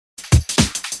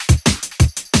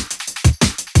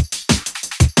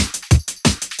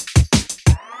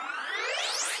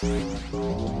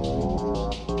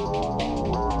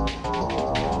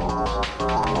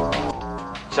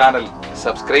Channel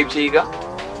subscribe ചെയ്യുക.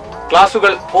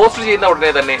 ക്ലാസുകൾ post ചെയ്യുന്ന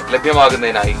ഉടനെ തന്നെ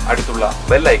ലഭ്യമാകുന്നതിനായി അടുത്തുള്ള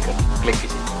ബെൽ ഐക്കൺ ക്ലിക്ക്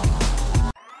ചെയ്യുക.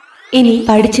 ഇനി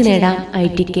പഠിച്ചു നേടാം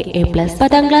ITക്ക് A+.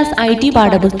 10ാം ക്ലാസ് IT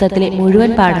പാഠപുസ്തകത്തിലെ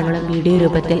മുഴുവൻ പാഠങ്ങളും വീഡിയോ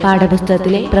രൂപത്തിൽ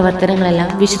പാഠപുസ്തകത്തിലെ പ്രവർത്തനങ്ങളെല്ലാം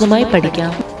വിശദമായി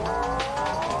പഠിക്കാം.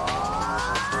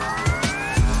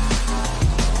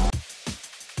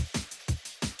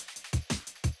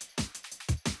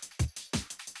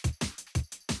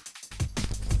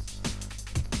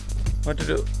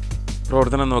 മറ്റൊരു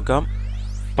പ്രവർത്തനം നോക്കാം.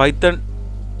 പൈത്തൺ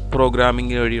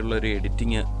പ്രോഗ്രാമിംഗ് വഴിയുള്ള ഒരു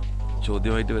എഡിറ്റിംഗ്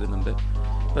ചോദ്യമായിട്ട് വരുന്നുണ്ട്.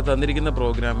 ഇപ്പോൾ തന്നിരിക്കുന്ന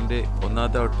പ്രോഗ്രാമിൻ്റെ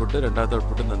ഒന്നാമത്തെ ഔട്ട്പുട്ട് രണ്ടാമത്തെ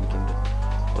ഔട്ട്പുട്ടും തന്നിട്ടുണ്ട്.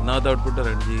 ഒന്നാമത്തെ ഔട്ട്പുട്ട്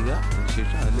റൺ ചെയ്യുക,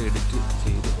 അതിനുശേഷം അതിൽ എഡിറ്റ്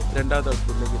ചെയ്ത് രണ്ടാമത്തെ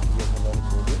ഔട്ട്പുട്ടിലേക്ക് എത്തിക്കുക എന്നുള്ളതാണ്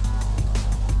ചോദ്യം.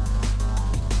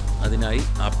 അതിനായി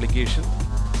application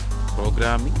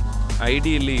programming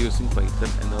ideally using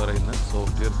Python എന്ന് പറയുന്ന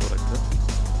സോഫ്റ്റ്വെയർ തുറക്കുക.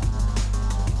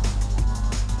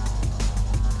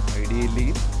 ഐഡിയലി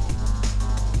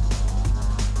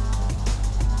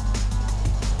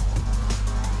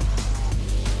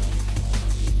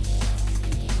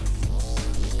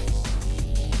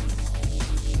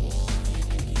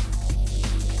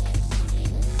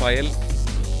ഫയൽ,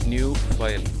 ന്യൂ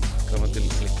ഫയൽ ക്രമത്തിൽ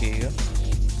ക്ലിക്ക് ചെയ്യുക.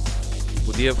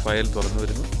 പുതിയ ഫയൽ തുറന്നു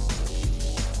വരുന്നു.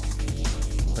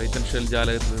 പൈത്തൺ ഷെൽ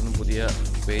ജാലകത്തിൽ നിന്നും പുതിയ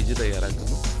പേജ്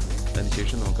തയ്യാറാക്കുന്നു.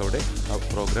 അതിനുശേഷം നമുക്കവിടെ ആ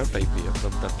പ്രോഗ്രാം ടൈപ്പ് ചെയ്യാം.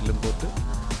 From turtle import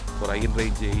four I in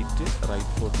range 8,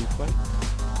 right 45,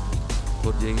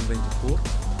 four J in range 4,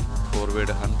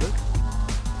 forward 100,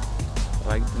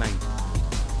 right 90.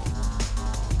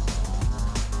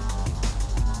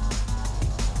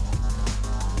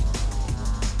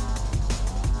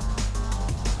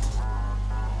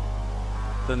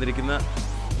 തന്നിരിക്കുന്ന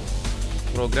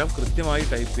പ്രോഗ്രാം കൃത്യമായി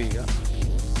ടൈപ്പ് ചെയ്യുക.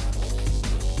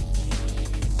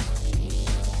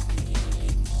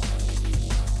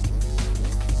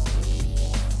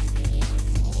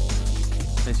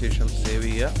 അതിനുശേഷം സേവ്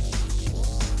ചെയ്യുക.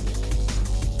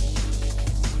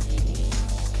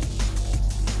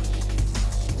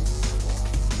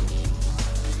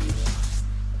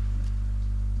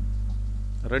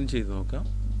 റൺ ചെയ്ത് നോക്കാം.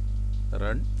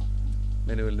 റൺ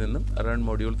മെനുവിൽ നിന്നും റൺ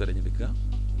മൊഡ്യൂൾ തിരഞ്ഞെടുക്കുക.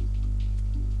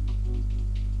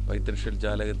 പൈത്തൺ ഷെൽ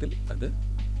ജാലകത്തിൽ അത്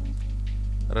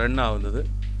റൺ ആവുന്നത്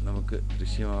നമുക്ക്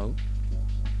ദൃശ്യമാവും.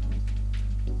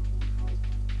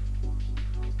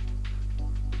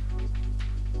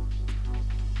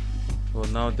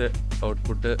 ഒന്നാമത്തെ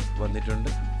ഔട്ട്പുട്ട് വന്നിട്ടുണ്ട്.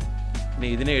 ഇനി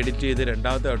ഇതിനെ എഡിറ്റ് ചെയ്ത്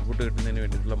രണ്ടാമത്തെ ഔട്ട്പുട്ട് കിട്ടുന്നതിന്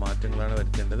വേണ്ടിയിട്ടുള്ള മാറ്റങ്ങളാണ്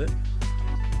വരുത്തേണ്ടത്.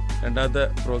 രണ്ടാമത്തെ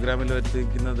പ്രോഗ്രാമിൽ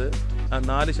വരുത്തിയിരിക്കുന്നത്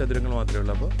 4 ചതുരങ്ങൾ മാത്രമേ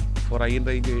ഉള്ളൂ. അപ്പോൾ ഫോർ I in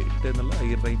range 8 എന്നുള്ള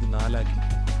I in range 4 ആക്കി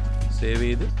സേവ്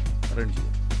ചെയ്ത് റൺ ചെയ്യും.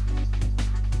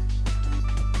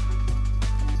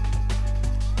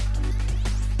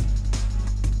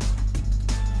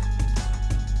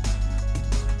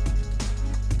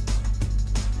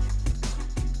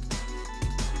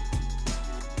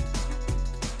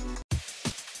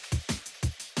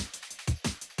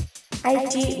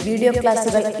 IT വീഡിയോ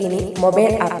ക്ലാസുകൾ ഇനി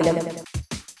മൊബൈൽ ആപ്പിലും.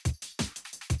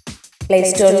 പ്ലേ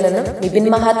സ്റ്റോറിൽ നിന്നും വിപിൻ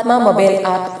മഹാത്മാ മൊബൈൽ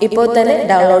ആപ്പ് ഇപ്പോൾ തന്നെ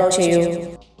ഡൗൺലോഡ് ചെയ്യൂ.